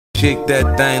chick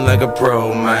that thing like a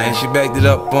pro, man. She backed it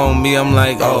up on me, I'm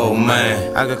like, oh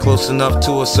man. I got close enough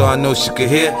to her so I know she could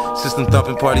hear. System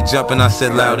thumping, party jumping, I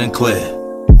said loud and clear.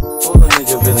 All a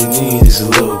nigga really need is a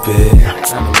little bit.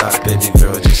 Not a lot, baby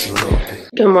girl, just a little bit.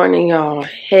 Good morning, y'all.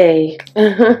 Hey.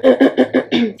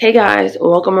 Hey guys,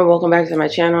 welcome and welcome back to my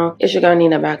channel. It's your girl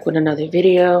Nina back with another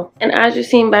video. And as you've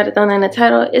seen by the thumbnail in the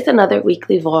title, it's another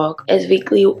weekly vlog. It's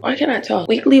weekly, why can't I talk?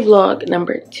 Weekly vlog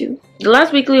number 2. The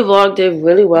last weekly vlog did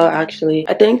really well, actually.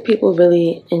 I think people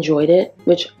really enjoyed it,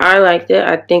 which I liked it.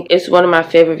 I think it's one of my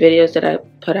favorite videos that I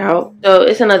put out. So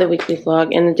it's another weekly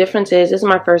vlog, and the difference is this is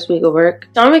my first week of work.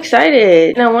 So I'm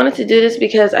excited. And I wanted to do this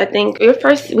because I think your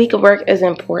first week of work is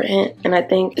important, and I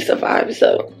think it's a vibe,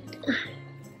 so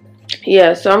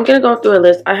yeah, so I'm gonna go through a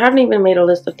list. I haven't even made a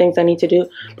list of things I need to do,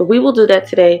 but we will do that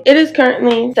today. It is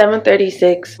currently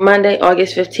 7:36, Monday,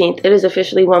 August 15th. It is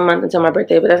officially 1 month until my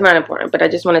birthday, but that's not important. But I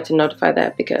just wanted to notify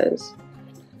that because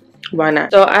why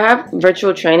not? So I have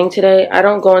virtual training today. I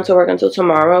don't go into work until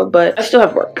tomorrow, but I still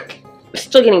have work. I'm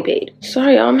still getting paid.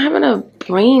 Sorry, y'all, I'm having a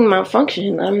brain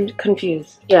malfunction. I'm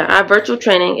confused. Yeah, I have virtual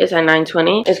training. It's at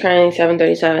 9:20. It's currently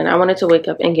 7:37. I wanted to wake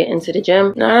up and get into the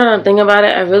gym. Now that I'm thinking about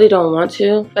it, I really don't want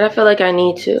to, but I feel like I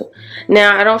need to.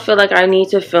 Now, I don't feel like I need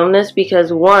to film this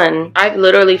because, one, I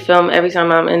literally film every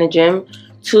time I'm in the gym.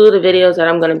 2 of the videos that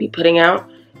I'm going to be putting out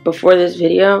before this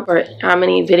video, or how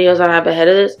many videos I have ahead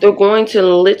of this, they're going to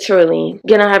literally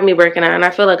gonna have me working out, and I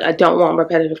feel like I don't want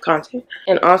repetitive content.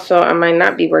 And also, I might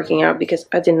not be working out because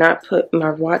I did not put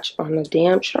my watch on the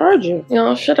damn charger. You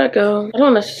know, should I go? I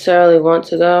don't necessarily want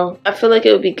to go. I feel like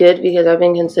it would be good because I've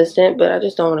been consistent, but I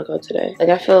just don't want to go today. Like,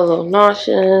 I feel a little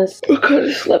nauseous. I could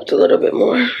have slept a little bit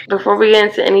more. Before we get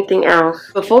into anything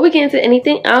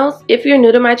else, if you're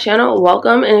new to my channel,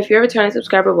 welcome, and if you're a returning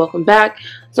subscriber, welcome back.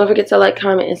 Don't forget to like,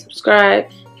 comment, and subscribe.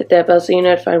 Hit that bell so you're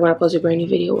notified when I post a brand new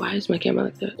video. Why is my camera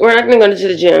like that? We're not gonna go to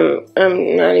the gym.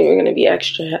 I'm not even gonna be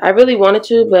extra. I really wanted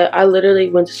to, but I literally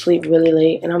went to sleep really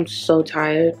late and I'm so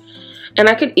tired. And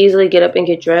I could easily get up and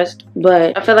get dressed,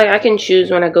 but I feel like I can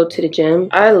choose when I go to the gym.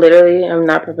 I literally am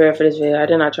not prepared for this video. I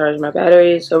did not charge my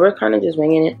batteries, so we're kind of just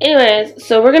winging it. Anyways,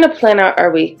 so we're gonna plan out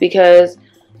our week because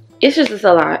it's just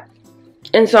a lot.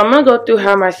 And so I'm going to go through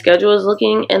how my schedule is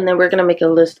looking, and then we're going to make a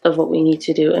list of what we need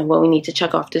to do and what we need to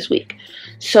check off this week.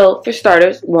 So for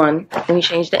starters, one, let me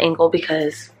change the angle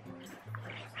because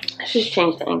let's just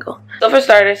change the angle. So for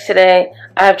starters, today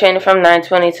I have training from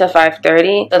 9:20 to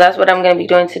 5:30. So that's what I'm going to be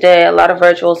doing today. A lot of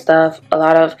virtual stuff, a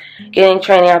lot of getting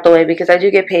training out the way because I do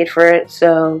get paid for it.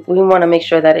 So we want to make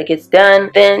sure that it gets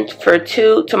done. Then for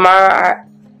tomorrow,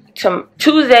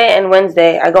 Tuesday and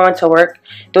Wednesday, I go into work.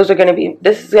 This is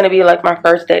gonna be like my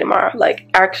first day tomorrow. Like,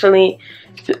 actually,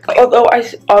 although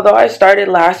I started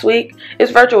last week,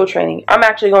 it's virtual training. I'm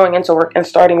actually going into work and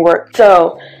starting work.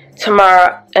 So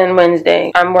tomorrow and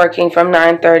Wednesday, I'm working from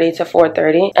 9:30 to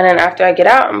 4:30, and then after I get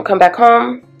out, I'm gonna come back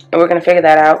home and we're gonna figure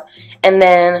that out. And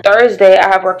then Thursday, I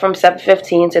have work from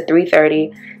 7:15 to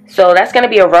 3:30. So that's gonna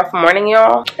be a rough morning,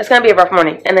 y'all. It's gonna be a rough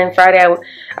morning. And then Friday,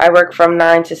 I work from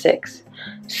 9 to 6.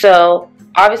 So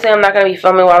obviously I'm not going to be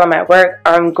filming while I'm at work.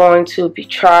 I'm going to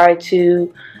try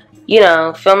to, you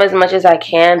know, film as much as I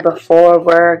can before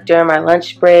work, during my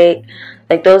lunch break.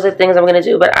 Like, those are things I'm going to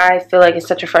do. But I feel like it's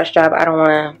such a fresh job. I don't want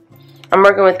to. I'm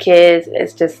working with kids.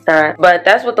 It's just not. But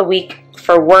that's what the week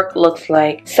for work looks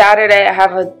like. Saturday I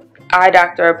have an eye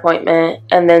doctor appointment.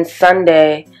 And then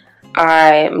Sunday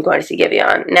I'm going to see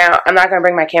giveon. Now, I'm not going to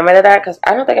bring my camera to that because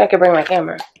I don't think I can bring my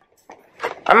camera.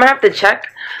 I'm going to have to check.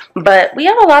 But we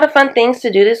have a lot of fun things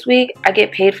to do this week. I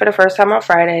get paid for the first time on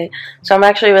Friday. So I'm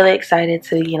actually really excited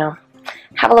to, you know,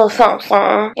 have a little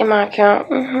something in my account.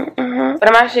 But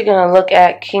I'm actually going to look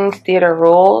at King's Theater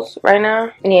rules right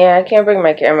now. Yeah, I can't bring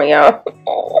my camera,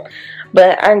 y'all.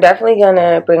 But I'm definitely going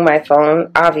to bring my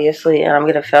phone, obviously, and I'm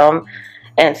going to film.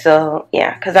 And so,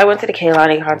 yeah, because I went to the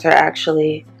Kehlani concert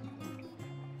actually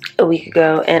a week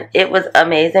ago. And it was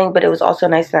amazing, but it was also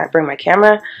nice to not bring my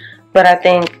camera. But I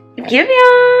think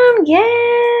giveon, yeah,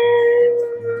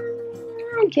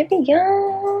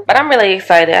 giveon. But I'm really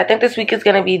excited. I think this week is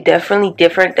going to be definitely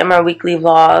different than my weekly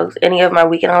vlogs, any of my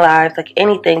weekend lives, like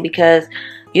anything, because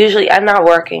usually I'm not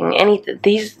working.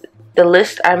 The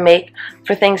list I make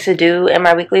for things to do in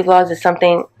my weekly vlogs is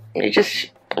something,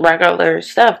 just regular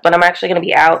stuff. But I'm actually going to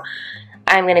be out.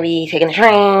 I'm going to be taking the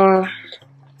train,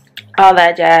 all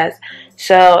that jazz.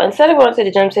 So instead of going to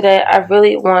the gym today, I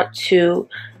really want to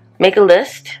make a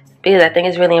list, because I think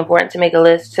it's really important to make a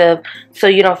list so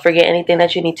you don't forget anything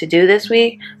that you need to do this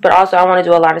week. But also I want to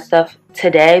do a lot of stuff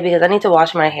today because I need to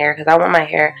wash my hair because I want my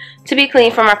hair to be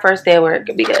clean for my first day of work,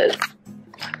 because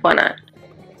why not?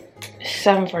 It's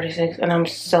 7:46 and I'm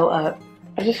so up.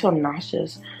 I just feel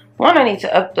nauseous. One, I need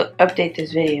to update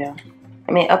this video.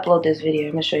 Upload this video.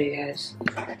 I'm gonna show you guys.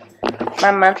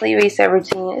 My monthly reset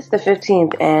routine is the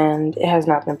 15th and it has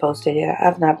not been posted yet.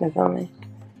 I've not been filming.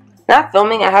 Not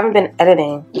filming, I haven't been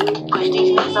editing.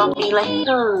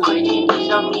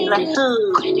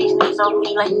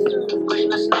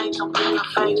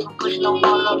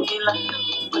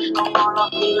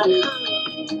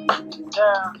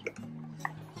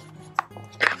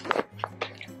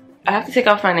 I have to take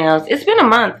off my nails. It's been a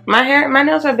month. My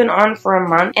nails have been on for a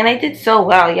month and I did so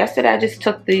well. Yesterday I just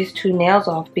took these 2 nails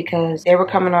off because they were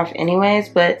coming off anyways,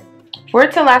 but for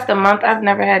it to last a month, I've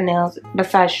never had nails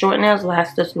besides short nails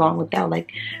last this long without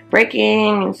like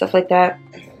breaking and stuff like that.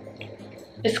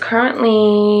 It's currently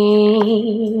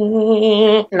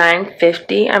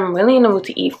 9:50. I'm really in the mood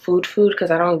to eat food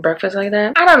because I don't eat breakfast like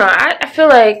that. I don't know. I feel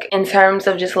like in terms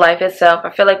of just life itself,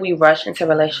 I feel like we rush into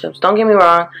relationships. Don't get me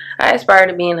wrong. I aspire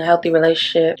to be in a healthy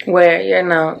relationship where, you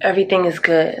know, everything is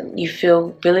good. You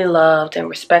feel really loved and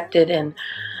respected and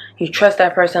you trust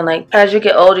that person. Like, as you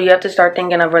get older, you have to start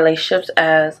thinking of relationships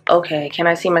as, okay, can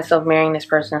I see myself marrying this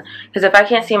person? Because if I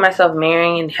can't see myself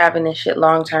marrying and having this shit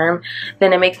long term,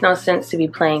 then it makes no sense to be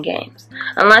playing games.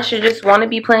 Unless you just want to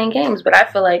be playing games. But I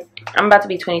feel like I'm about to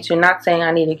be 22. Not saying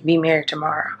I need to be married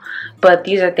tomorrow. But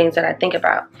these are things that I think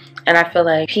about. And I feel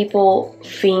like people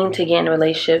fiend to get in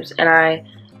relationships. And I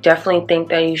definitely think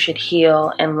that you should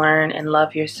heal and learn and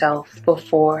love yourself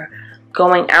before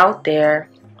going out there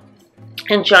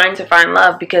and trying to find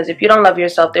love, because if you don't love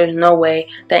yourself, there's no way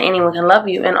that anyone can love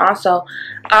you. And also,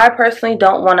 I personally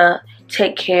don't want to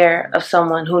take care of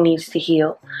someone who needs to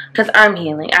heal, because I'm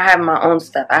healing. I have my own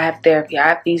stuff. I have therapy. I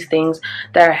have these things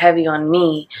that are heavy on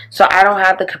me, so I don't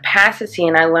have the capacity,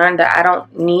 and I learned that I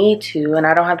don't need to, and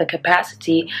I don't have the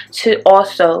capacity to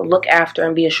also look after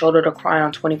and be a shoulder to cry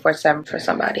on 24/7 for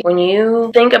somebody. When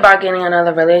you think about getting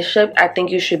another relationship, I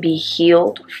think you should be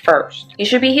healed first. You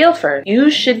should be healed first. You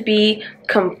should be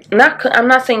I'm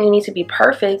not saying you need to be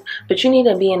perfect, but you need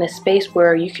to be in a space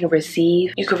where you can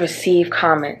receive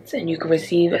comments and you can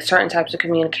receive certain types of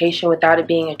communication without it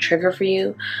being a trigger for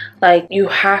you. Like, you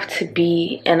have to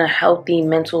be in a healthy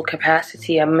mental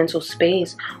capacity, a mental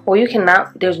space, or you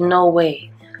cannot, there's no way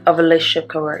a relationship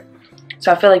could work.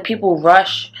 So I feel like people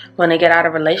rush when they get out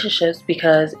of relationships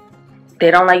because they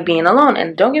don't like being alone.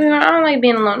 And don't get me wrong, I don't like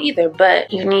being alone either,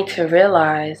 but you need to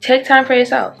realize, take time for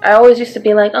yourself. I always used to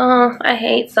be like, oh, I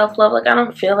hate self-love, like I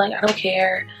don't feel like, I don't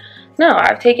care. No,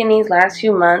 I've taken these last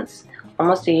few months,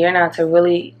 almost a year now, to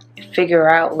really figure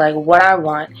out like what I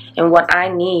want and what I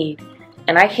need.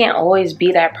 And I can't always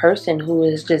be that person who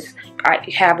is just,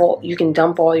 you can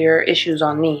dump all your issues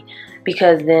on me,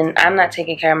 because then I'm not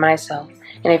taking care of myself.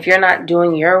 And if you're not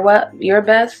doing your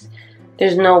best,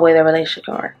 there's no way the relationship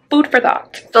can work. Food for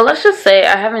thought. So let's just say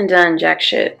I haven't done jack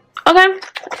shit. Okay,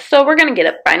 so we're gonna get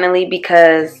up finally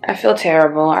because I feel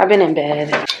terrible. I've been in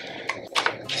bed.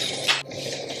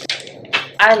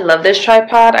 I love this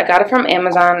tripod. I got it from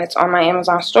Amazon. It's on my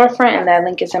Amazon storefront, and that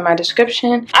link is in my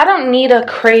description. I don't need a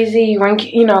crazy,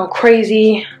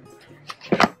 crazy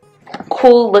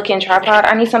cool looking tripod.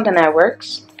 I need something that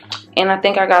works. And I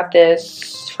think I got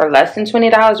this for less than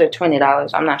 $20 or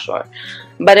 $20. I'm not sure.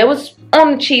 But it was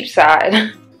on the cheap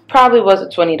side. Probably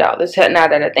wasn't $20 now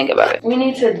that I think about it. We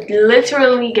need to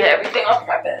literally get everything off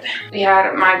my bed. We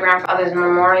had my grandfather's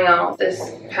memorial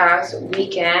this past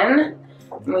weekend.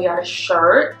 We got a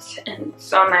shirt, and it's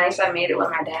so nice. I made it with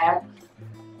my dad.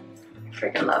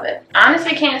 Freaking love it. I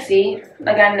honestly can't see.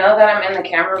 Like, I know that I'm in the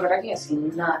camera, but I can't see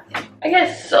nothing. I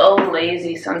get so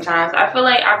lazy sometimes. I feel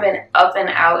like I've been up and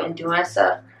out and doing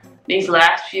stuff these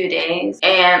last few days,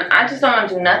 and I just don't want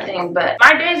to do nothing. But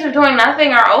my days of doing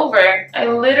nothing are over. I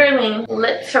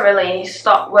literally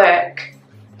start work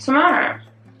tomorrow.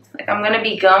 Like, I'm gonna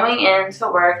be going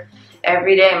into work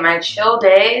every day. My chill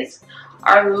days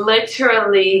are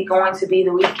literally going to be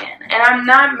the weekend, and I'm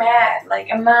not mad. Like,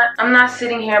 I'm not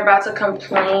sitting here about to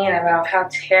complain about how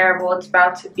terrible it's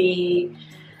about to be.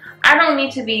 I don't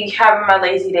need to be having my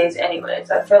lazy days anyways.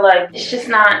 I feel like it's just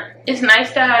not, it's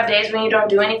nice to have days when you don't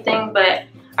do anything, but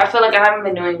I feel like I haven't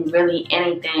been doing really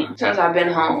anything since I've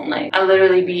been home. Like, I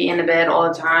literally be in the bed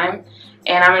all the time,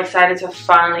 and I'm excited to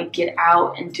finally get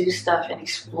out and do stuff and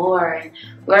explore and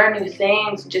learn new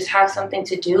things, just have something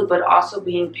to do, but also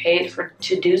being paid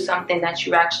to do something that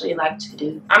you actually like to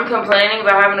do. I'm complaining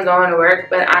about having to go into work,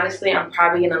 but honestly, I'm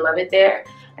probably gonna love it there.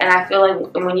 And I feel like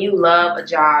when you love a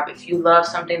job, if you love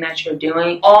something that you're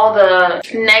doing, all the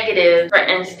negative, for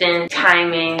instance,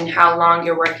 timing, how long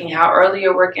you're working, how early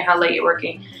you're working, how late you're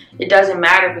working, it doesn't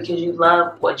matter because you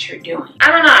love what you're doing.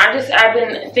 I don't know, I've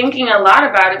been thinking a lot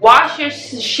about it. Wash your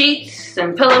sheets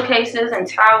and pillowcases and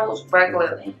towels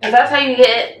regularly. Because that's how you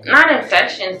get, not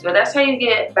infections, but that's how you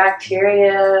get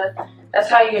bacteria. That's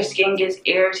how your skin gets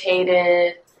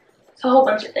irritated. It's a whole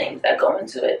bunch of things that go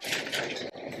into it.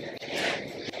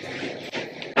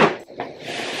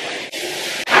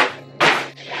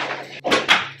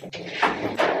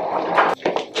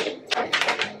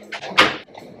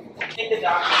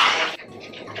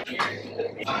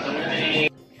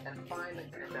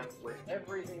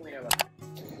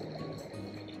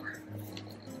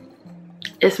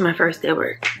 It's my first day at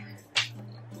work.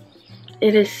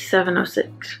 It is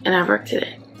 7:06 and I work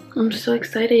today. I'm so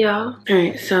excited, y'all.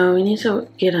 Alright, so we need to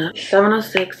get up.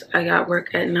 7:06, I got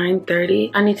work at 9:30.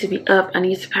 I need to be up. I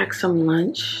need to pack some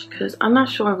lunch because I'm not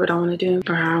sure what I want to do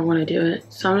or how I want to do it.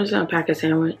 So I'm just gonna pack a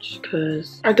sandwich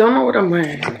because I don't know what I'm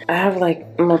wearing. I have like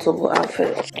multiple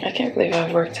outfits. I can't believe I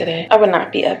have work today. I would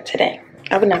not be up today.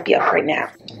 I would not be up right now.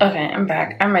 Okay, I'm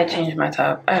back. I might change my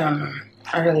top. I don't know.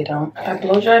 I really don't. I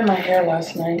blow dried my hair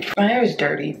last night. My hair is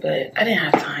dirty, but I didn't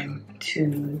have time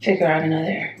to figure out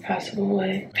another possible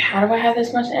way. How do I have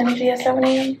this much energy at 7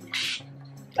 a.m.?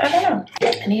 I don't know.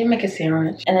 I need to make a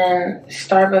sandwich. And then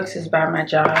Starbucks is by my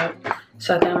job.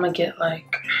 So I think I'm gonna get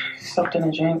like something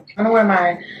to drink. I'm gonna wear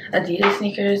my Adidas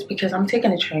sneakers because I'm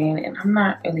taking a train and I'm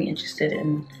not really interested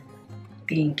in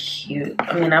being cute.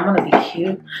 I mean, I wanna be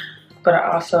cute, but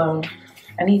I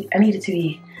need it to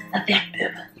be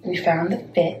effective. We found the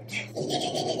fit.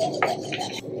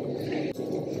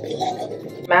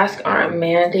 Masks aren't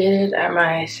mandated at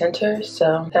my center,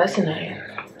 so that's nice.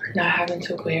 Not having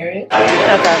to wear it. Okay,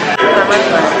 I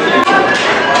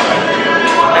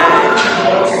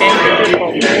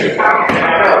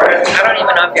don't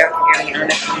even know if y'all can hear me,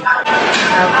 honestly. I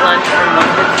have lunch from 1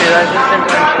 to 2. I've just been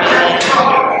doing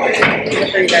training. I'll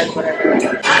show you guys whatever.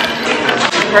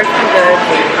 Working good.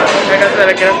 Like I said,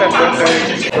 I get up at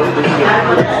 4:30.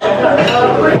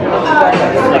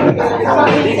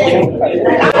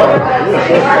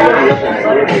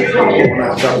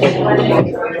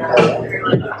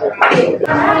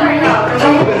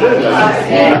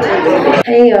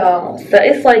 Hey y'all, so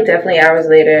it's like definitely hours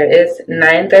later. It's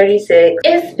 9:36.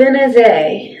 It's been a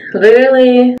day.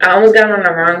 Literally, I almost got on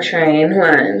the wrong train,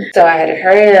 so I had to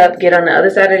hurry up, get on the other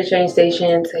side of the train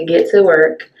station to get to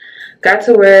work. Got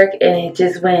to work and it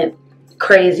just went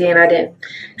crazy and I didn't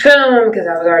film because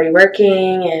I was already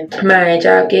working and my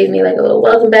job gave me like a little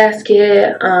welcome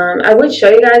basket. I would show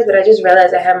you guys, but I just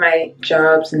realized I have my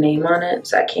job's name on it,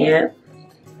 so I can't.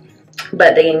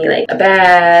 But they gave me like a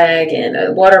bag and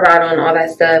a water bottle and all that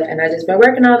stuff, and I just been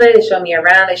working all day. They showed me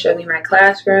around, they showed me my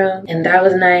classroom, and that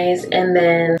was nice. And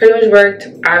then pretty much worked.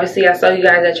 Obviously I saw you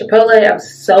guys at Chipotle. I was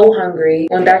so hungry.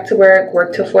 Went back to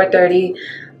worked till 4:30.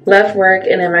 Left work,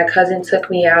 and then my cousin took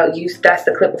me out. That's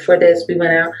the clip before this. We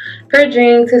went out for a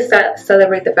drink to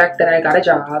celebrate the fact that I got a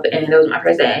job and it was my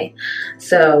first day.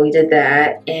 So we did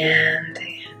that and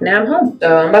now I'm home.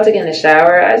 So I'm about to get in the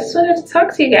shower. I just wanted to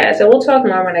talk to you guys. So we'll talk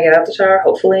more when I get out the shower,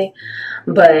 hopefully.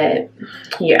 But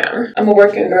yeah, I'm a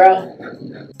working girl.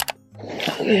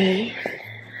 Okay.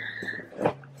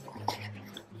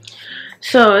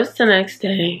 So it's the next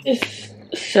day. It's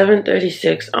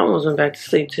 7:36. I almost went back to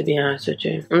sleep, to be honest with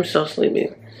you. I'm so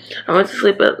sleepy. I went to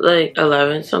sleep at like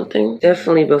 11 something.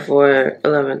 Definitely before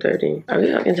 11:30. I'm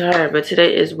fucking tired, but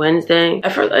today is Wednesday.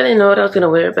 At first I didn't know what I was gonna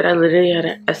wear, but I literally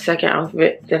had a second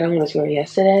outfit that I wanted to wear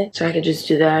yesterday, so I could just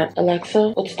do that.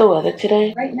 Alexa, what's the weather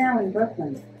today? Right now in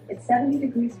Brooklyn, it's 70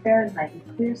 degrees Fahrenheit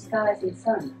with clear skies and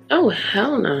sun. Oh,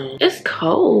 hell no. It's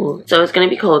cold. So it's gonna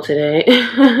be cold today.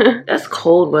 That's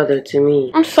cold weather to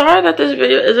me. I'm sorry that this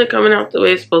video isn't coming out the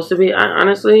way it's supposed to be.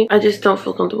 I just don't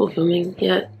feel comfortable filming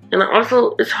yet. And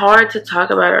also, it's hard to talk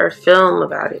about it or film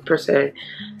about it, per se.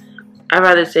 I'd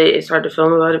rather say it's hard to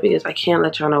film about it because I can't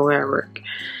let y'all know where I work.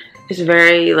 It's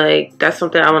very, like, that's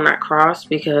something I will not cross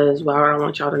because why would I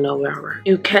want y'all to know where I work?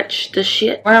 You catch the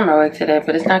shit. We're at my work today,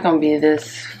 but it's not gonna be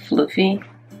this floofy.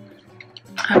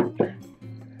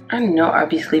 I know I'll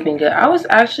be sleeping good. I was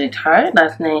actually tired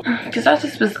last night because I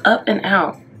just was up and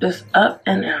out. Just up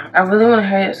and out. I really want to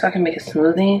hurry up so I can make a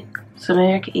smoothie. So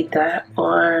maybe I could eat that,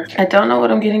 or I don't know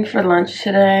what I'm getting for lunch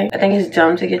today. I think it's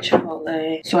dumb to get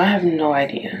Chipotle, so I have no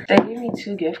idea. They gave me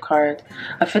 2 gift cards,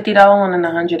 a $50 one and a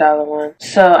 $100 one.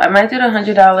 So I might do the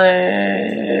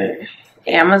 $100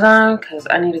 Amazon because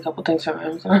I need a couple things from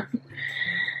Amazon.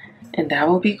 And that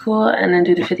will be cool. And then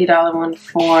do the $50 one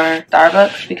for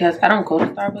Starbucks because I don't go to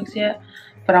Starbucks yet.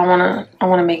 but I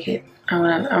wanna make it.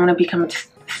 I'm gonna become a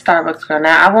Starbucks girl.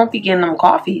 Now I won't be getting them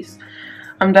coffees.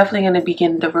 I'm definitely gonna be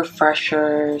getting the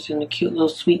refreshers and the cute little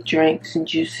sweet drinks and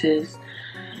juices,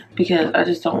 because I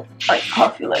just don't like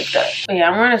coffee like that. But yeah,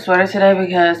 I'm wearing a sweater today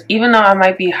because even though I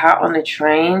might be hot on the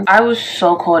train, I was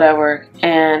so cold at work,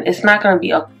 and it's not gonna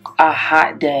be a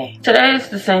hot day. Today is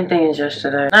the same thing as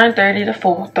yesterday. 9:30 to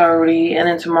 4:30, and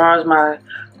then tomorrow's my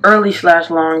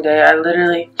early/long day. I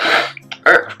literally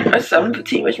at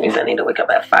 7:15, which means I need to wake up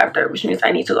at 5:30, which means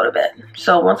I need to go to bed.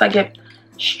 So once I get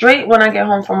straight, when I get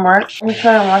home from work, I'm gonna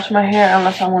try and wash my hair,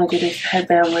 unless I want to do this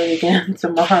headband wig again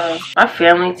tomorrow. My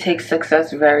family takes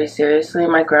success very seriously.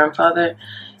 My grandfather,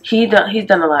 he's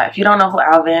done a lot. If you don't know who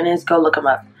Al Van is, go look him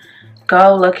up.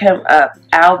 Go look him up.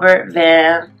 Albert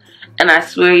Van. And I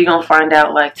swear you're gonna find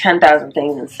out like 10,000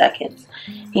 things in seconds.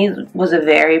 He was a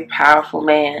very powerful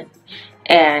man,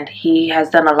 and he has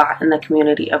done a lot in the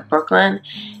community of Brooklyn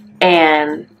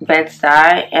and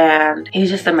Bed-Stuy, and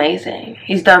he's just amazing.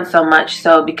 He's done so much,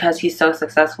 so because he's so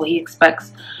successful, he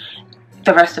expects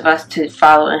the rest of us to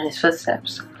follow in his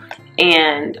footsteps.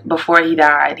 And before he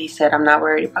died, he said, "I'm not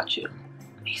worried about you."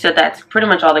 He said that to pretty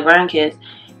much all the grandkids.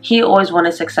 He always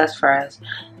wanted success for us,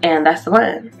 and that's the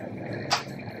plan.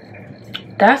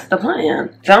 That's the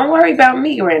plan. Don't worry about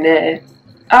me, Granddad.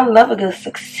 I love a good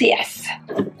success.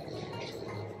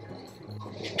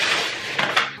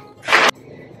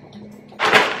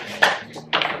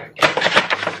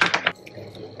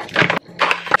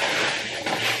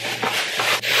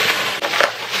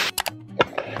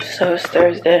 So it's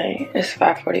Thursday. It's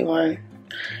 5:41.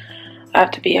 I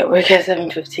have to be at work at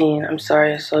 7:15. I'm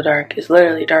sorry it's so dark. It's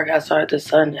literally dark outside. The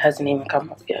sun hasn't even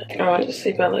come up yet. I went to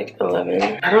sleep at like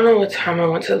 11. I don't know what time I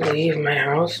want to leave my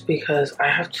house because I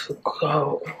have to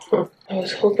go. I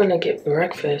was hoping to get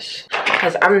breakfast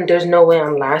because there's no way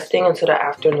I'm lasting until the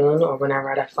afternoon or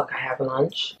whenever the fuck I have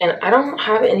lunch. And I don't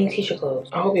have any teacher clothes.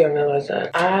 I hope y'all realize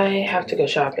that. I have to go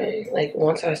shopping. Like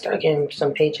once I start getting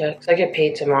some paychecks, I get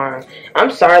paid tomorrow.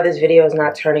 I'm sorry this video is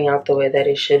not turning out the way that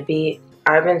it should be.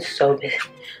 I've been so busy.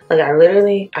 Like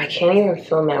I can't even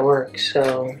film at work,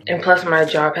 so. And plus my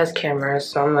job has cameras,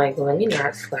 so I'm like, let me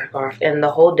not slack off. And the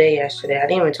whole day yesterday, I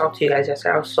didn't even talk to you guys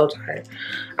yesterday. I was so tired.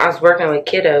 I was working with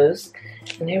kiddos,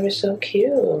 and they were so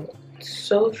cute.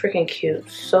 So freaking cute,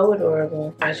 so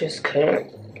adorable. I just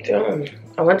couldn't film.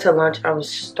 I went to lunch, I was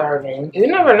starving. You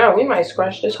never know, we might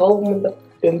scratch this whole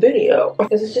video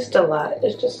because it's just a lot.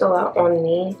 It's just a lot on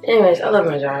me. Anyways, I love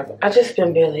my job. I just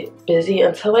been really busy.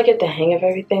 Until I get the hang of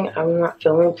everything, I'm not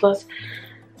filming. Plus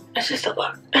it's just a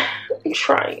lot. I'm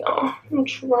trying, y'all. I'm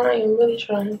trying. I'm really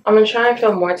trying. I'm gonna try and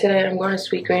film more today. I'm going to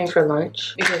Sweet Green for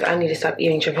lunch because I need to stop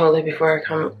eating Chipotle before I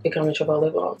become a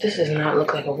Chipotle ball. This does not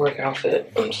look like a work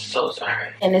outfit. I'm so sorry.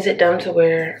 And is it dumb to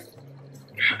wear?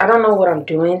 I don't know what I'm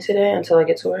doing today until I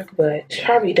get to work, but it's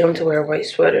probably dumb to wear a white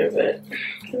sweater, but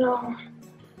you know,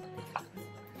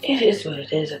 it is what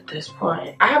it is at this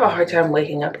point. I have a hard time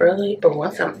waking up early, but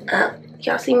once I'm up,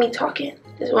 y'all see me talking.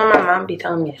 This is when my mom be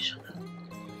telling me to shut up.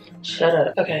 Shut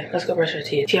up. Okay, let's go brush our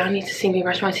teeth. Do y'all need to see me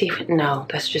brush my teeth? No,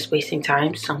 that's just wasting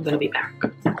time, so I'm gonna be back. I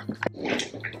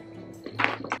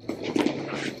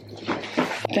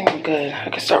think I'm good. I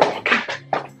can start walking.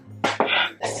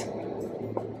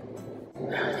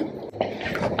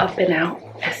 Up and out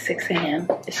at 6 a.m.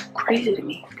 It's crazy to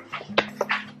me.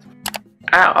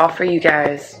 I offer you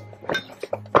guys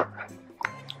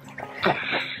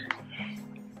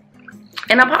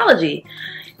an apology.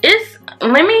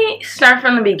 Let me start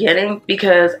from the beginning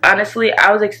because honestly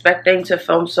I was expecting to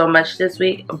film so much this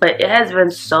week, but it has been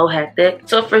so hectic.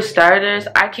 So for starters,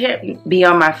 I can't be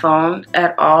on my phone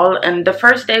at all, and the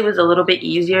first day was a little bit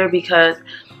easier because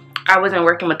I wasn't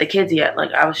working with the kids yet.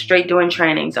 Like I was straight doing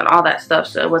trainings and all that stuff,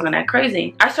 so it wasn't that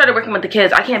crazy. I started working with the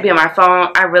kids. I can't be on my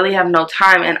phone. I really have no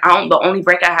time, and the only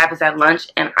break I have is at lunch,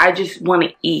 and I just want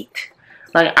to eat.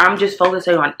 Like I'm just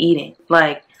focusing on eating.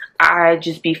 Like I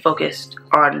just be focused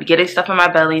on getting stuff in my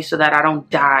belly so that I don't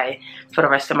die for the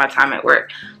rest of my time at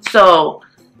work. So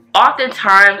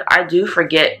oftentimes I do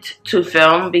forget to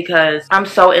film because I'm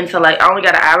so into like I only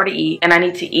got an hour to eat, and I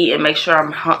need to eat and make sure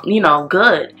I'm, you know,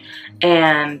 good.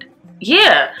 And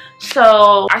yeah,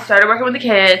 so I started working with the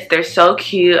kids. They're so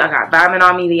cute. I got vomit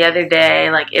on me the other day.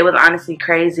 Like it was honestly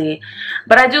crazy,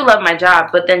 but I do love my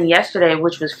job. But then yesterday,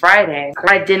 which was Friday,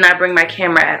 I did not bring my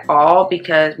camera at all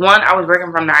because one, I was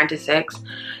working from 9 to 6.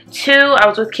 2, I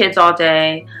was with kids all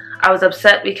day. I was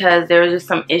upset because there were just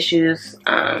some issues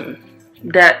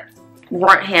that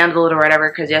weren't handled or whatever,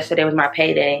 because yesterday was my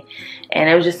payday and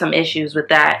it was just some issues with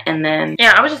that. And then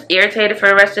yeah, I was just irritated for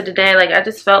the rest of the day. Like I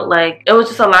just felt like it was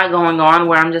just a lot going on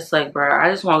where I'm just like, bro, I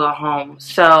just want to go home.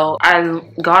 So I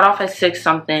got off at 6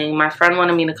 something. My friend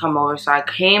wanted me to come over, so I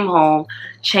came home,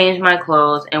 changed my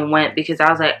clothes and went, because I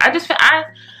was like,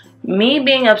 me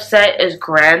being upset is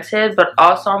granted, but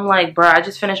also I'm like, bro, I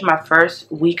just finished my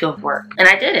first week of work and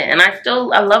I did it, and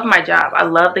I love my job. I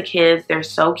love the kids, they're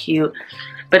so cute,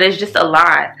 but it's just a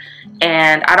lot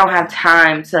and I don't have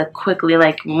time to quickly,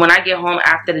 like when I get home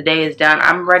after the day is done,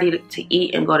 I'm ready to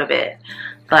eat and go to bed.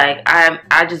 Like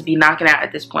I just be knocking out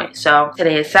at this point. So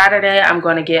today is Saturday. I'm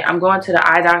going to the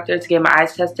eye doctor to get my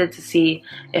eyes tested to see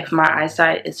if my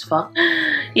eyesight is fucked.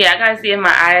 Yeah, I gotta see if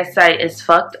my eyesight is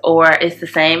fucked or it's the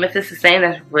same. If it's the same,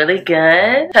 that's really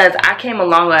good, because I came a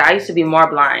long way. I used to be more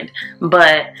blind,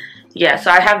 but yeah. So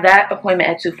I have that appointment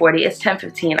at 2:40. It's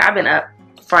 10:15. I've been up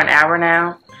for an hour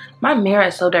now. My mirror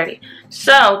is so dirty.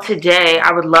 So today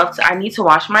I need to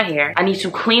wash my hair. I need to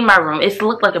clean my room. It's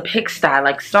looked like a pigsty,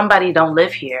 like somebody don't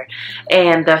live here.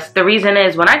 And the reason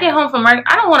is when I get home from work,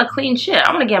 I don't want to clean shit.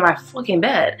 I want to get in my fucking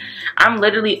bed. I'm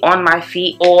literally on my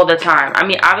feet all the time. I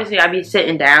mean, obviously I be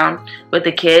sitting down with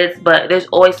the kids, but there's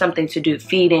always something to do,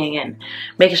 feeding and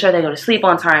making sure they go to sleep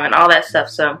on time and all that stuff.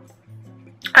 So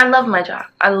I love my job.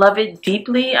 I love it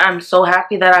deeply. I'm so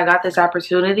happy that I got this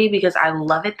opportunity because I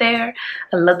love it there.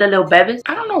 I love the little babies.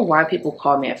 I don't know why people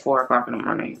call me at 4 o'clock in the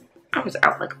morning. I was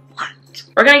out like, what?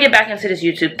 We're gonna get back into this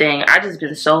YouTube thing. I just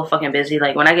been so fucking busy.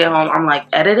 Like when I get home, I'm like,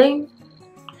 editing?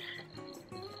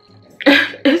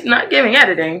 It's not giving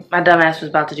editing. My dumbass was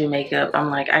about to do makeup. I'm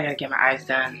like, I gotta get my eyes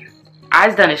done.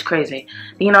 Eyes done is crazy.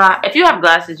 You know, if you have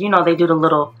glasses, you know they do the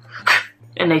little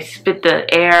and they spit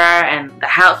the air and the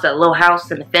house, that little house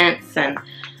and the fence and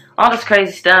all this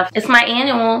crazy stuff. It's my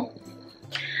annual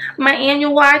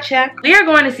eye check. We are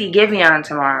going to see giveon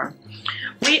tomorrow.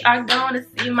 We are going to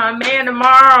see my man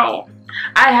tomorrow.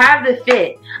 I have the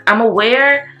fit. I'm gonna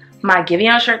wear my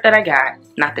giveon shirt that I got.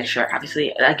 Not this shirt,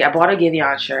 obviously. Like I bought a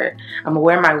giveon shirt. I'm gonna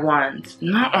wear my ones.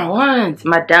 Not my ones,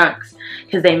 my dunks,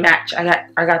 because they match. I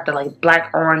got the like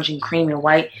black, orange, and cream and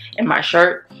white in my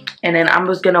shirt. And then I'm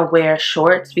just gonna wear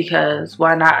shorts because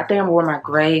why not? I think I'm gonna wear my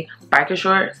gray biker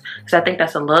shorts because I think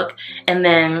that's a look. And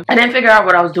then I didn't figure out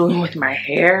what I was doing with my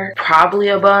hair. Probably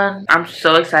a bun. I'm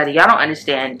so excited. Y'all don't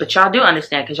understand, but y'all do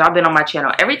understand because y'all been on my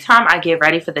channel. Every time I get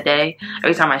ready for the day,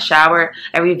 every time I shower,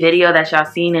 every video that y'all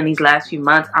seen in these last few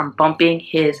months, I'm bumping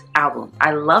his album.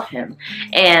 I love him.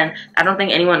 And I don't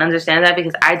think anyone understands that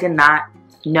because I did not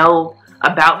know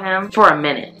about him for a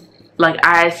minute. Like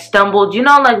I stumbled, you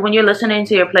know, like when you're listening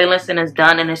to your playlist and it's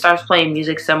done and it starts playing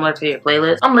music similar to your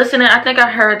playlist. I'm listening, I think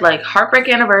I heard like Heartbreak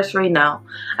Anniversary. No,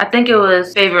 I think it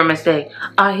was Favorite Mistake.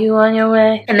 Are You On Your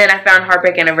Way? And then I found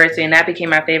Heartbreak Anniversary and that became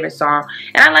my favorite song.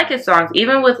 And I like his songs,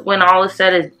 even with When All Is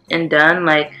Said and Done.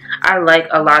 Like I like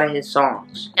a lot of his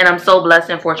songs. And I'm so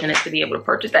blessed and fortunate to be able to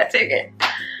purchase that ticket.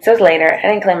 It says later. I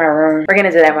didn't clean my room. We're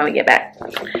gonna do that when we get back.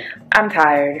 I'm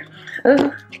tired.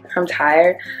 Ooh, I'm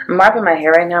tired. I'm mopping my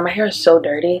hair right now. My hair is so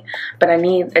dirty, but I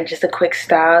need just a quick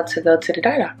style to go to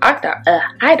the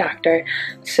eye doctor.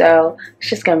 So it's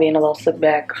just gonna be in a little slick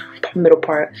back middle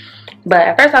part. But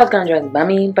at first I was gonna dress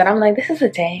bummy, but I'm like, this is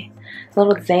a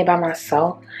little day by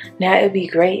myself. Now it'd be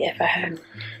great if I had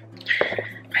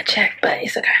my check, but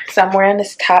it's okay. So I'm wearing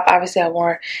this top. Obviously I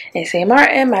wore a St.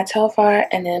 Martin, my Telfar,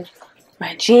 and then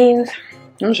my jeans.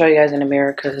 Let me show you guys in the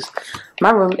mirror because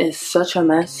my room is such a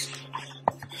mess.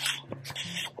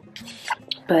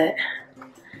 But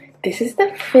this is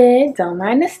the fit. Don't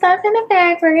mind the stuff in the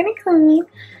back. We're gonna clean.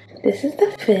 This is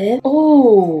the fit.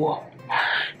 Oh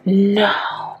no.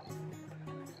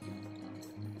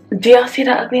 Do y'all see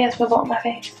the ugly ass pimple on my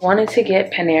face? Wanted to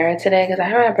get Panera today because I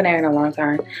haven't had Panera in a long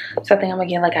time. So I think I'm gonna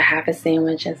get like a half a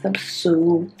sandwich and some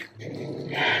soup.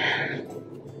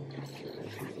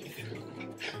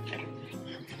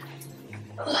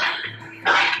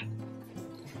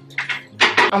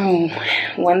 I'm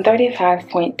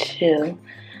 135.2.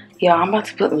 Y'all, I'm about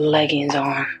to put leggings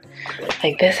on.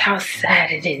 Like, that's how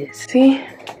sad it is. See?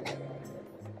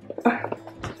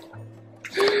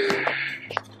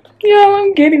 Y'all,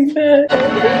 I'm getting fat.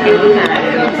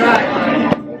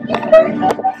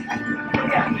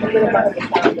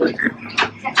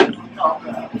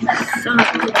 So, I'm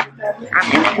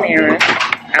in Panera.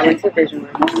 I went to Vision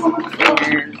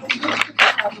and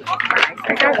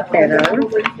I got better,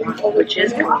 which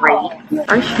is great.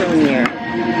 I'm showing you.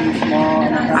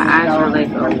 My eyes are like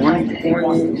a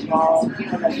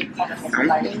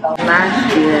 1.5.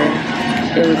 Last year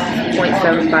it was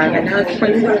 0.75 and now it's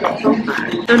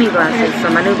 0.75. Don't need glasses, so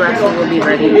my new glasses will be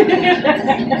ready in 2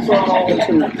 weeks.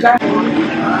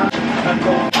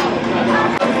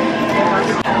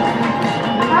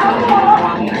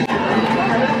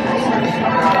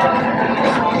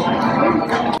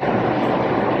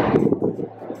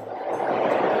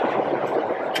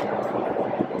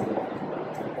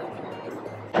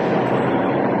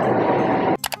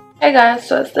 Hey guys,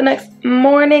 so it's the next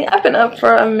morning. I've been up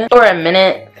for a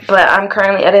minute, but I'm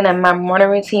currently editing my morning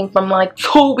routine from like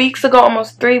 2 weeks ago,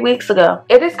 almost 3 weeks ago.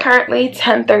 It is currently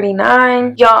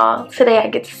 10:39. Y'all, today I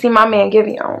get to see my man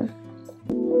giveon.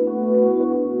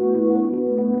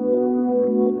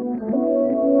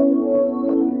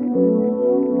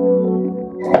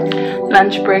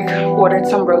 Lunch break, ordered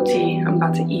some roti. I'm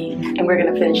about to eat, and we're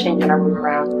gonna finish changing our room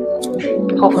around.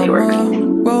 Hopefully it works.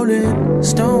 Rolling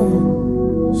stone.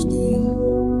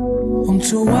 I'm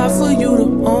too hot for you to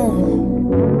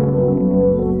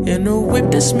own. In a whip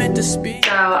that's meant to speak.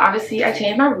 So obviously I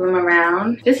changed my room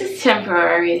around. This is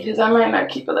temporary because I might not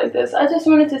keep it like this. I just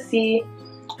wanted to see.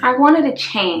 I wanted to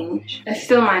change. I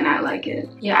still might not like it.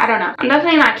 Yeah, I don't know. I'm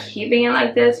definitely not keeping it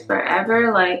like this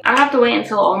forever. Like, I have to wait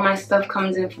until all my stuff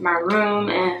comes in for my room,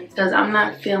 and because I'm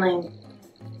not feeling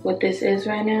what this is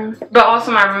right now. But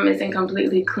also my room isn't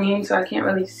completely clean, so I can't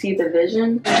really see the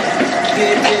vision.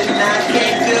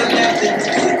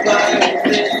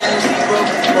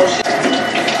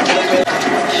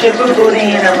 Sugar booty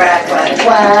in a rack, like,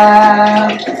 wow.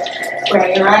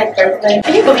 Right, perfect.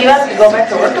 Can you believe I have to go back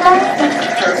to work tomorrow?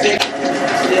 Perfect.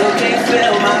 Still can't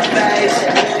feel my face.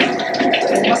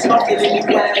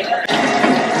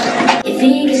 You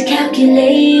think it's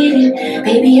calculated,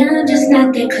 baby, I'm just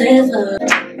not that clever.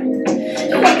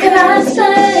 What can I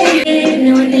say?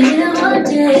 No one thing I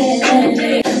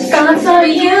wanted. Thoughts of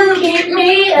you keep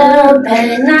me up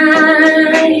at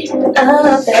night,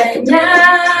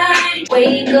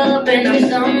 Wake up and I'm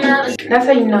somehow. That's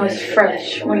how you know it's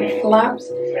fresh, when it flops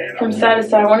from side to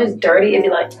side. When it's dirty, it'd be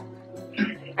like,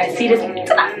 I see this.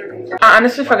 I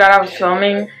honestly forgot I was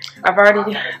filming. I've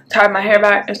already tied my hair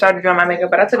back and started doing my makeup,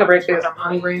 but I took a break because I'm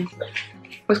hungry.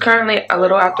 It's currently a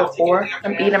little after 4.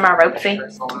 I'm eating my roti.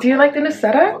 Do you like the new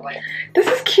setup? This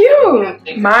is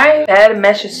cute. My bed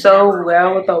meshes so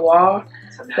well with the wall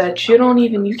that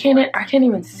I can't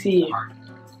even see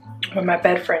where my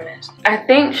bed frame is. I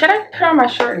think, should I put on my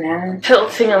shirt now?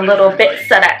 Tilting a little bit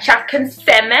so that y'all can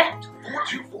see me.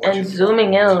 And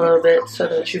zooming in a little bit so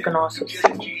that you can also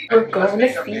see. We're gonna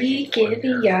see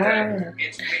giveon.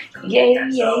 Yeah.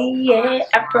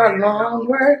 After a long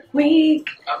work week.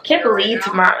 Can't believe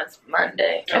tomorrow's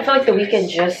Monday. I feel like the weekend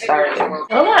just started. Will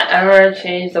I ever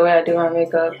change the way I do my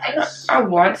makeup? I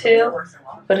want to,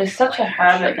 but it's such a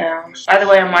habit now. By the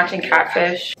way, I'm watching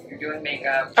Catfish. You're doing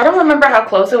makeup. I don't remember how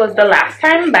close it was the last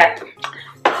time, but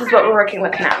this is what we're working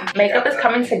with now. Makeup is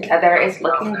coming together. It's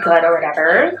looking good or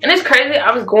whatever. And it's crazy.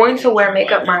 I was going to wear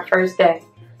makeup my first day.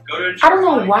 I don't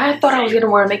know why I thought I was going to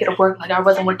wear makeup to work. Like I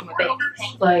wasn't working with babies.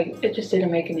 Like it just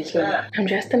didn't make any sense. I'm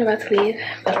dressed and about to leave,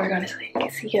 but we're going to sleep.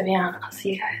 See giveon. I'll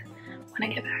see you guys when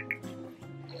I get back.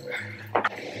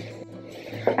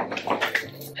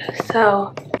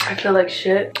 So I feel like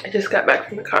shit. I just got back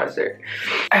from the concert.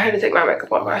 I had to take my makeup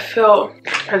off. I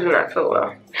do not feel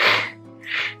well.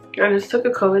 I just took a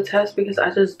COVID test because I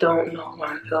just don't know why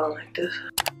I'm feeling like this.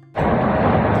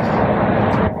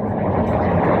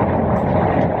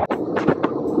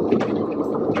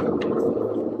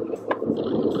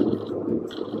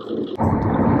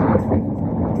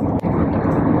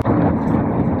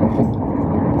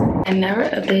 I never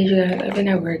updated you guys. I've been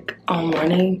at work all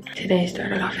morning. Today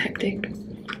started off hectic.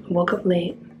 Woke up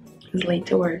late. Was late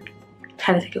to work.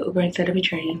 Had to take an Uber instead of a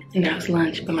train. And now it's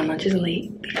lunch, but my lunch is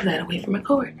late because I had to wait for my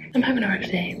coworker. I'm having a rough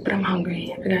day, but I'm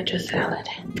hungry. I got just salad.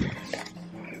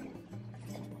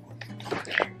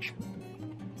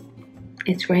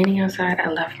 It's raining outside.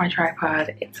 I left my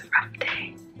tripod. It's a rough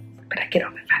day, but I get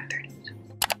off at 5:30.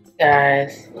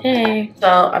 Guys, hey.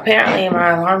 So apparently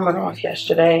my alarm went off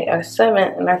yesterday at 7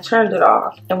 and I turned it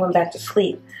off and went back to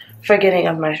sleep, forgetting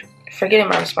my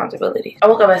responsibilities. I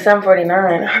woke up at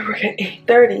 7:49. I work at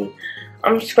 8:30.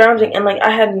 I'm scrounging and like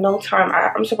I had no time.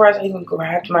 I'm surprised I even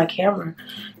grabbed my camera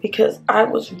because I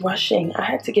was rushing. I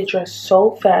had to get dressed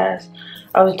so fast.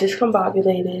 I was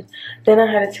discombobulated. Then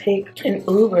I had to take an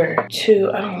Uber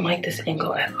to, I don't like this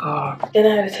angle at all. Then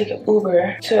I had to take an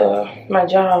Uber to my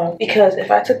job because if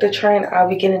I took the train, I'll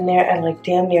be getting there at like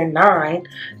damn near 9,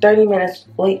 30 minutes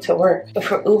late to work. But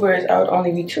for Ubers, I would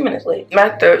only be 2 minutes late. My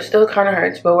throat still kind of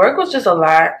hurts, but work was just a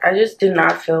lot. I just did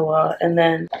not feel well. And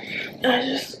then I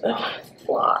just,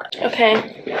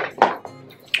 okay.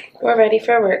 We're ready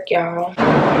for work, y'all.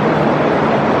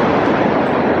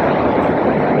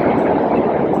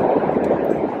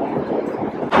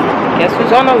 Guess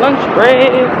who's on a lunch break?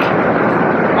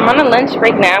 I'm on a lunch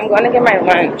break now. I'm going to get my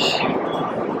lunch.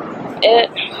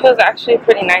 It feels actually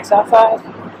pretty nice outside.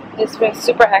 It's been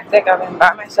super hectic. I've been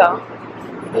by myself,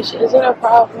 which isn't a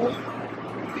problem.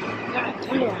 God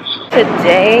damn.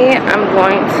 Today I'm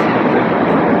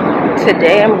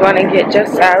going to get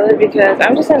just salad because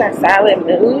I'm just in a salad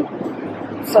mood.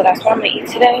 So that's what I'm going to eat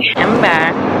today. I'm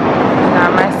back.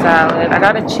 Got my salad. I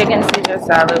got a chicken Caesar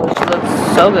salad, which looks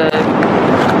so good.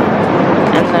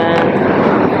 And then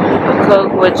a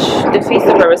Coke, which defeats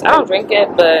the purpose. I don't drink it,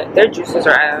 but their juices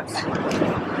are ass.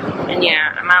 And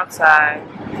yeah, I'm outside.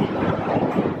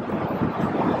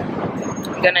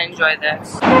 I'm gonna enjoy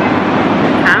this.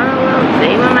 Having a little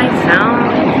day with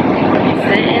myself,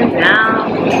 sitting down.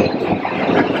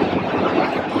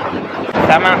 So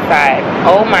I'm outside.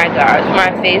 Oh my gosh,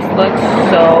 my face looks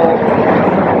so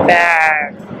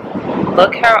bad.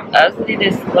 Look how ugly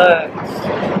this looks.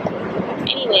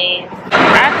 Anyways,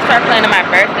 I have to start planning my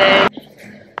birthday.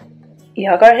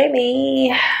 Y'all gonna hate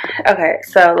me. Okay,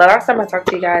 so the last time I talked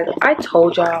to you guys, I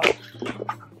told y'all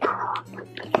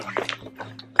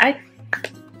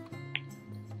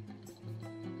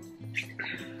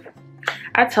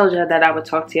I told y'all that I would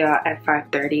talk to y'all at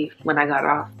 5:30 when I got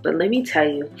off. But let me tell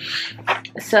you,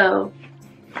 so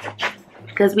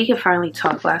because we could finally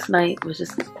talk last night, was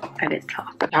just I didn't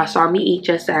talk. Y'all saw me eat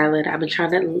just salad. I've been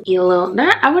trying to eat a little,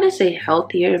 I wouldn't say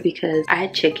healthier because I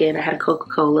had chicken, I had a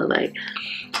Coca-Cola, like,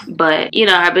 but you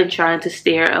know, I've been trying to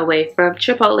steer away from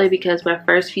Chipotle because my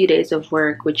first few days of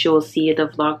work, which you'll see in the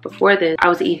vlog before this, I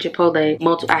was eating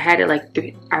Chipotle. I had it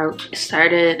like I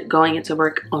started going into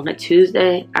work on a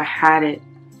Tuesday. I had it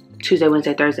Tuesday,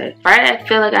 Wednesday, Thursday. Friday, I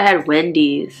feel like I had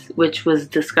Wendy's, which was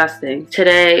disgusting.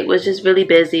 Today was just really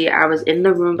busy. I was in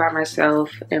the room by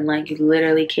myself and like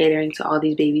literally catering to all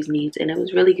these babies' needs, and it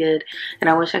was really good.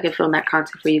 And I wish I could film that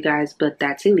content for you guys, but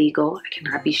that's illegal. I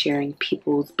cannot be sharing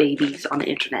people's babies on the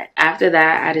internet. After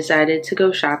that, I decided to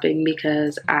go shopping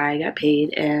because I got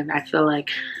paid, and I feel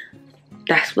like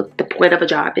that's what the point of a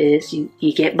job is. You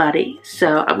get money.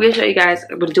 So I'm gonna show you guys.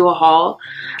 I'm gonna do a haul.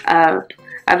 I'm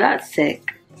not sick.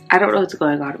 I don't know what's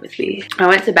going on with me. I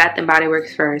went to Bath & Body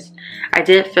Works first. I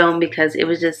didn't film because it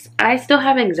was just, I still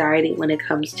have anxiety when it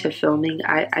comes to filming.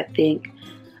 I think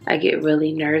I get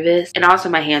really nervous. And also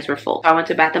my hands were full. I went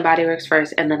to Bath & Body Works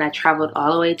first, and then I traveled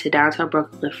all the way to downtown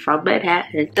Brooklyn from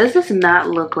Manhattan. Does this not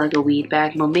look like a weed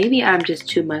bag? Well, maybe I'm just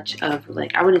too much of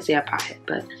like, I wouldn't say a pothead,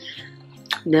 but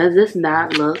does this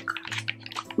not look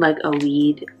like a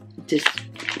weed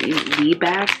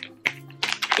bag?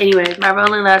 Anyways, my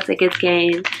Rolling Loud tickets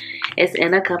came. It's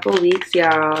in a couple weeks,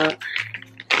 y'all.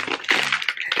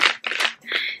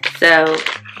 So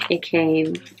it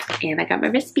came, and I got my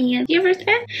wristband. You have a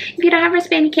wristband? If you don't have a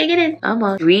wristband, you can't get in.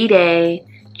 Almost. 3-day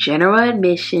general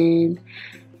admission,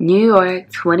 New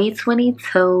York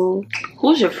 2022.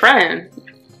 Who's your friend?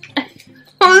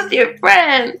 Who's your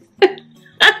friend?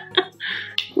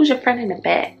 Who's your friend in the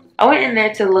bag? I went in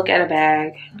there to look at a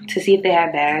bag to see if they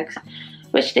had bags,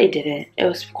 which they didn't. It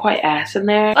was quite ass in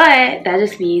there, but that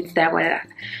just means that when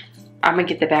I'm gonna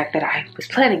get the bag that I was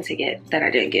planning to get that I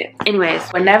didn't get. Anyways,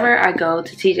 whenever I go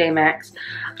to TJ Maxx,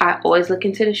 I always look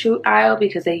into the shoe aisle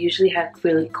because they usually have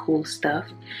really cool stuff,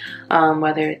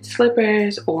 whether it's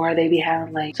slippers or they be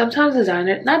having like sometimes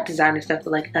not designer stuff,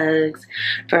 but like Uggs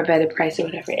for a better price or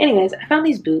whatever. Anyways, I found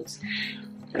these boots.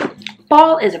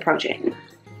 Fall is approaching.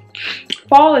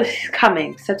 Fall is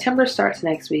coming. September starts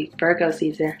next week, Virgo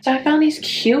season. So I found these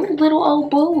cute little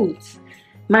old boots.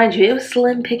 Mind you, it was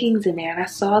slim pickings in there, and I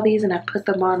saw these and I put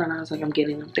them on and I was like, I'm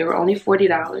getting them. They were only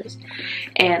 $40,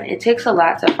 and it takes a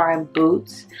lot to find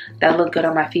boots that look good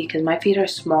on my feet because my feet are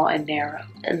small and narrow.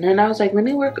 And then I was like, let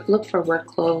me look for work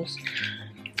clothes.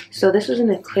 So this was in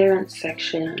the clearance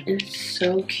section. It's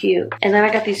so cute. And then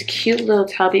I got these cute little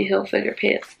Tommy Hilfiger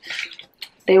pants.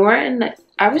 They weren't in the,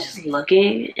 I was just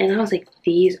looking and I was like,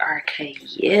 these are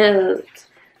cute.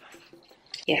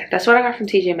 Yeah, that's what I got from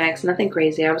TJ Maxx. Nothing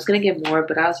crazy. I was gonna get more,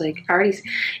 but I was like, I already,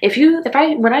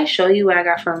 when I show you what I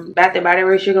got from Bath & Body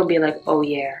Works, you're gonna be like, oh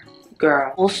yeah,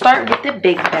 girl. We'll start with the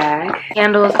big bag.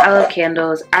 Candles. I love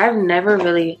candles. I've never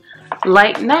really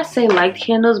not say liked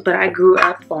candles, but I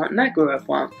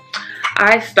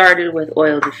I started with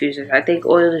oil diffusers. I think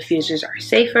oil diffusers are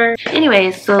safer.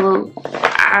 Anyway, so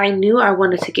I knew I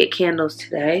wanted to get candles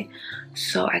today.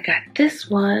 So I got this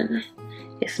one.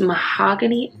 It's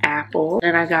mahogany apple.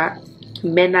 And I got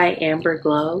midnight amber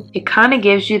glow. It kind of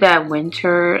gives you that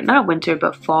winter, not winter,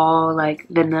 but fall, like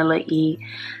vanilla-y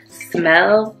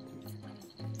smell.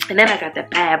 And then I got the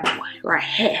bad boy right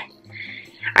here.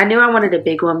 I knew I wanted a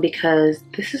big one because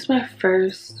this is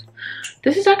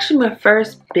actually my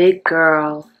first big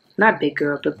girl, not big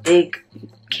girl, but big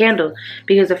candle.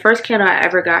 Because the first candle I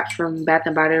ever got from Bath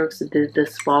 & Body Works, the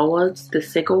small ones, the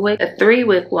single wick. The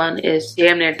 3-wick one is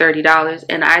damn near $30.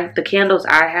 And the candles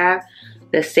I have,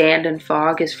 the Sand and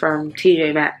Fog, is from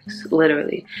TJ Maxx,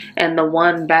 literally. And the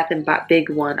one Bath & big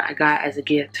one I got as a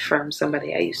gift from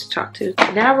somebody I used to talk to.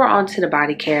 Now we're on to the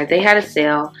body care. They had a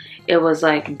sale. It was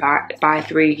like buy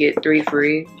 3 get 3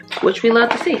 free, which we love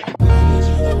to see.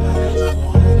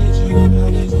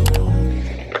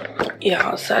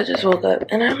 Y'all, so I just woke up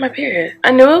and I had my period.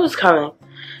 I knew it was coming.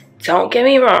 Don't get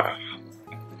me wrong.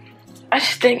 I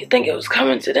just think it was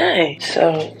coming today.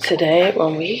 So today,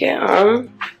 when we get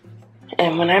home,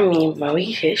 and when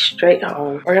we get straight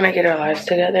home, we're gonna get our lives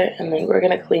together and then we're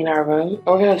gonna clean our room.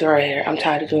 We're gonna do our hair. I'm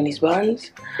tired of doing these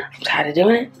buns. I'm tired of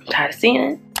doing it. I'm tired of seeing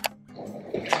it.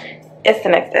 It's the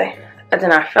next day. I did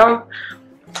not film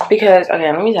because,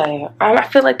 okay, let me tell you. I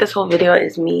feel like this whole video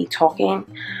is me talking.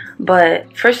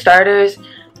 But for starters,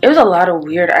 it was a lot of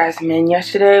weird ass men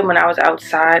yesterday when I was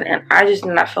outside, and I just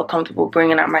did not feel comfortable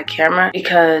bringing out my camera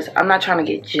because I'm not trying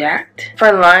to get jacked.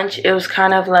 For lunch, it was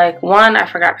kind of like, one, I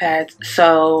forgot pads,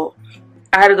 so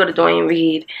I had to go to Dwayne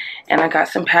Reed and I got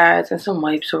some pads and some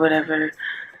wipes or whatever.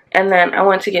 And then I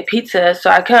went to get pizza,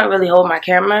 so I couldn't really hold my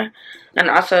camera, and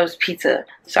also it was pizza.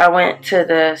 So I went to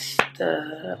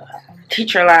the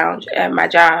teacher lounge at my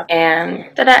job, and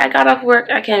then I got off work,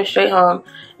 I came straight home,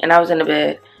 and I was in the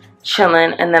bed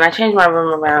chilling, and then I changed my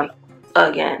room around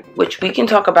again, which we can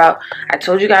talk about. I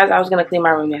told you guys I was gonna clean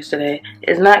my room yesterday.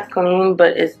 It's not clean,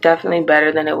 but it's definitely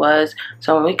better than it was.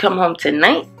 So when we come home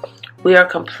tonight, we are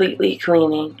completely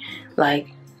cleaning, like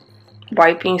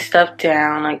wiping stuff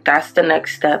down. Like that's the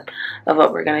next step of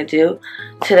what we're gonna do.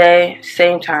 Today,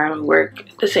 same time, work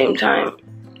at the same time.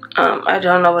 I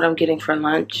don't know what I'm getting for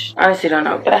lunch. Honestly don't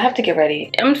know, but I have to get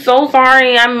ready. I'm so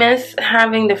sorry. I miss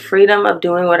having the freedom of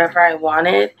doing whatever I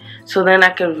wanted, so then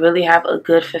I could really have a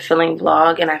good, fulfilling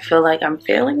vlog, and I feel like I'm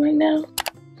failing right now.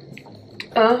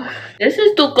 Oh, this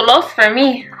is too close for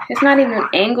me. It's not even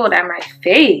angled at my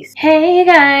face. Hey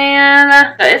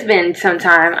guys. So it's been some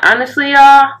time. Honestly,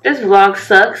 y'all, this vlog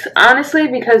sucks. Honestly,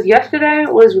 because yesterday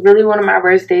was really one of my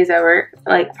worst days at work.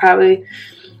 Like, probably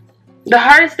the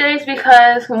hardest days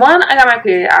because, one, I got my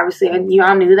period, obviously, and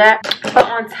y'all knew that. But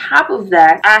on top of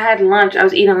that, I had lunch. I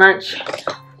was eating lunch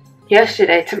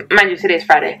yesterday. Mind you, today's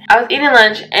Friday. I was eating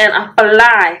lunch and a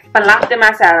fly flopped in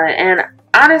my salad. And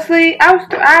honestly,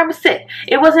 I was sick.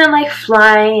 It wasn't like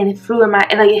flying and it flew in my,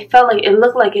 and like it felt like, it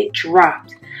looked like it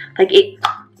dropped. Like it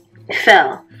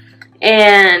fell.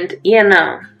 And, you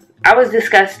know, I was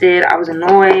disgusted. I was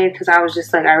annoyed because I was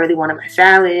just like, I really wanted my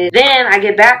salad. Then I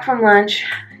get back from lunch,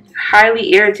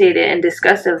 highly irritated and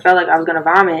disgusted, felt like I was gonna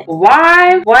vomit.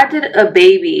 Why did a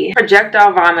baby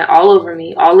projectile vomit all over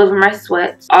me, all over my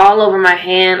sweats, all over my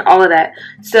hand, all of that?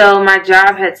 So my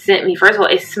job had sent me, first of all,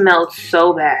 it smelled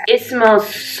so bad. It smelled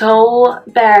so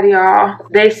bad, y'all.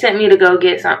 They sent me to go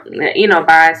get something, you know,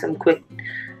 buy some quick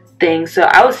things. So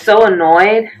I was so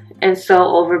annoyed and so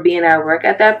over being at work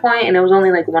at that point, and it was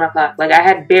only like 1 o'clock. Like I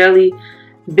had barely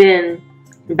been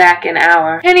back an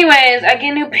hour. Anyways, I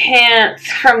get new pants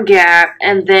from Gap,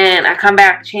 and then I come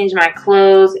back, change my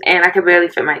clothes, and I could barely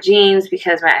fit my jeans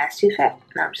because my ass too fat.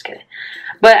 No, I'm just kidding.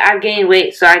 But I've gained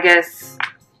weight, so I guess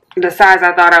the size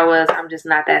I thought I was, I'm just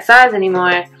not that size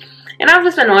anymore. And I'm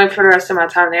just annoyed for the rest of my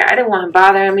time there. I didn't want him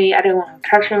bothering me. I didn't want him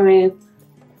touching me.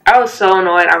 I was so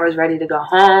annoyed. I was ready to go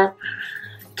home.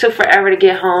 Took forever to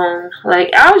get home.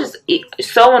 Like, I was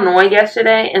just so annoyed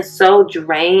yesterday and so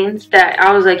drained that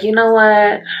I was like, you know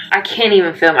what, I can't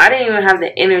even film. I didn't even have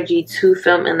the energy to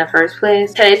film in the first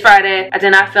place. Today's Friday. I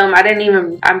did not film.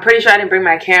 I'm pretty sure I didn't bring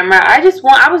my camera. I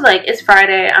was like, it's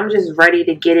Friday, I'm just ready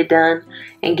to get it done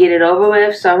and get it over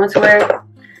with. So I went to work.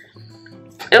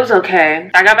 It was okay.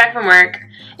 I got back from work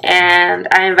and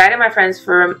I invited my friends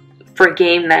for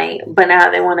game night, but now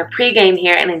they want to pre-game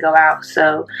here and then go out.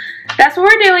 So that's what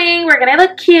we're doing. We're gonna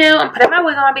look cute. I'm putting my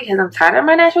wig on because I'm tired of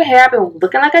my natural hair. I've been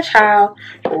looking like a child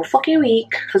all fucking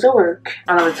week because of work.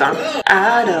 I love the song.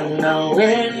 I don't know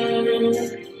when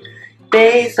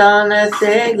based on the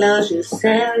signals you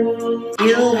send.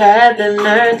 You had the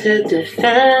nerve to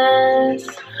defend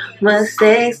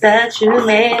mistakes that you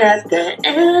made at the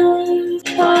end.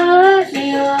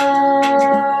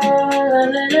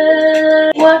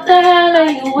 What the hell are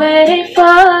you waiting for?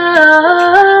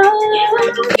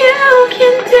 You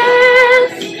can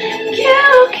dance,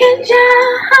 you can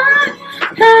jump,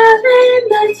 having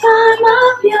the time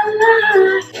of your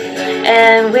life.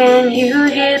 And when you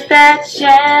get that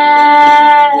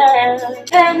chance,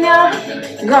 and you're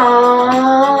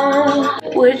gone,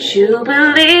 would you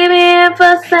believe me if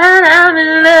I said I'm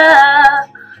in love?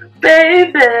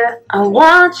 Baby, I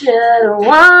want you to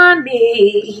want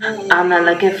me. I'm not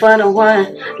looking for the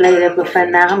one later, but for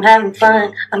now I'm having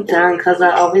fun. I'm done cause I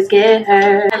always get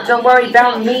hurt. Don't worry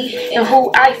about me and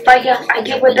who I fire. I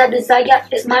get what I desire,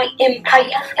 it's my empire.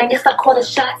 And yes, I call the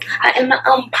shots, I am the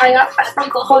umpire. I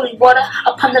sprinkle holy water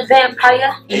upon the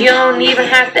vampire. You don't even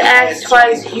have to ask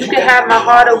twice. You can have my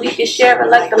heart or we can share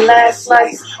it like the last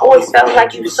slice. Always felt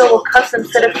like you so accustomed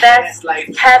to the fast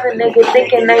life. Have a nigga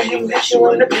thinking that you met you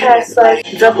in the past. Like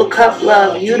double cup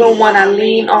love, you the one I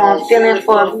lean on. Feeling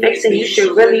for a fix and you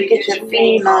should really get your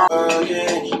fiend on.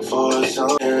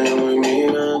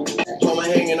 Mama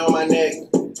hanging on my neck,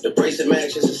 the bracelet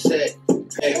matches a set.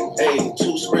 Hey, hey,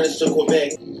 2 sprinters to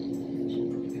Quebec.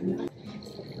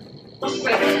 For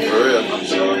real.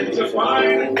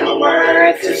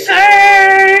 Words to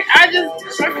say, I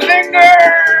just took my finger.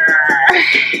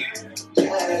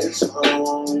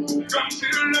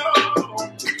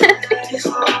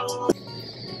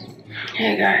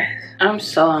 Hey guys, I'm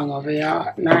so hungover,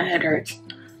 y'all. My head hurts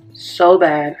so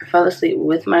bad. I fell asleep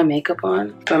with my makeup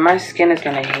on, but my skin is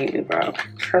gonna hate me, bro.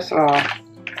 First of all,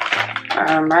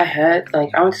 my head,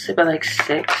 like, I went to sleep at like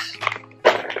 6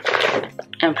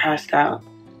 and passed out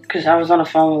because I was on the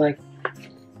phone with like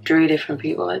 3 different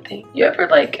people, I think. You ever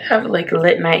like have like a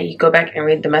lit night, you go back and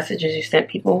read the messages you sent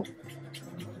people?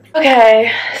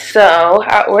 Okay, so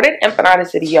I ordered Empanada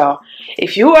City, y'all.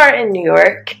 If you are in New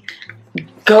York,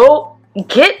 go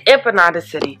get Empanada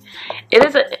City. It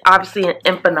is obviously an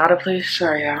empanada place.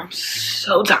 Sorry, y'all, I'm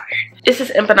so tired. It's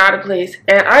this empanada place,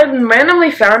 and I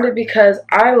randomly found it because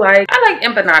I like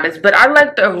empanadas, but I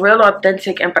like the real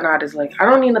authentic empanadas. Like, I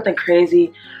don't need nothing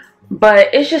crazy,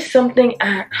 but it's just something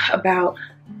about,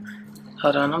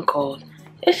 hold on, I'm cold.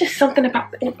 It's just something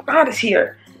about the empanadas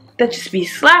here that just be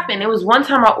slapping. It was one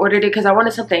time I ordered it because I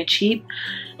wanted something cheap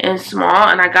and small,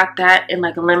 and I got that in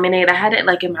like lemonade. I had it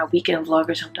like in my weekend vlog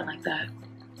or something like that,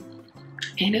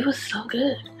 and it was so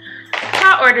good.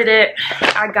 I ordered it.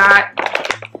 I got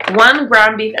 1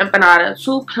 ground beef empanada,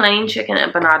 2 plain chicken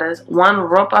empanadas, 1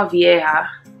 ropa vieja,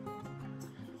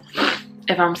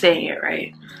 if I'm saying it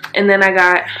right, and then I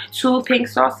got 2 pink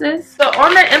sauces. So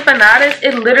on the empanadas,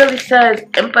 it literally says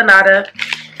Empanada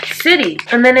City,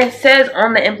 and then it says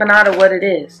on the empanada what it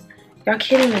is. Y'all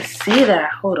can't even see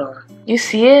that. Hold on. You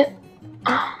see it?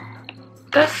 Oh,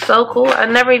 that's so cool. I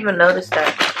never even noticed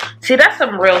that. See, that's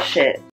some real shit.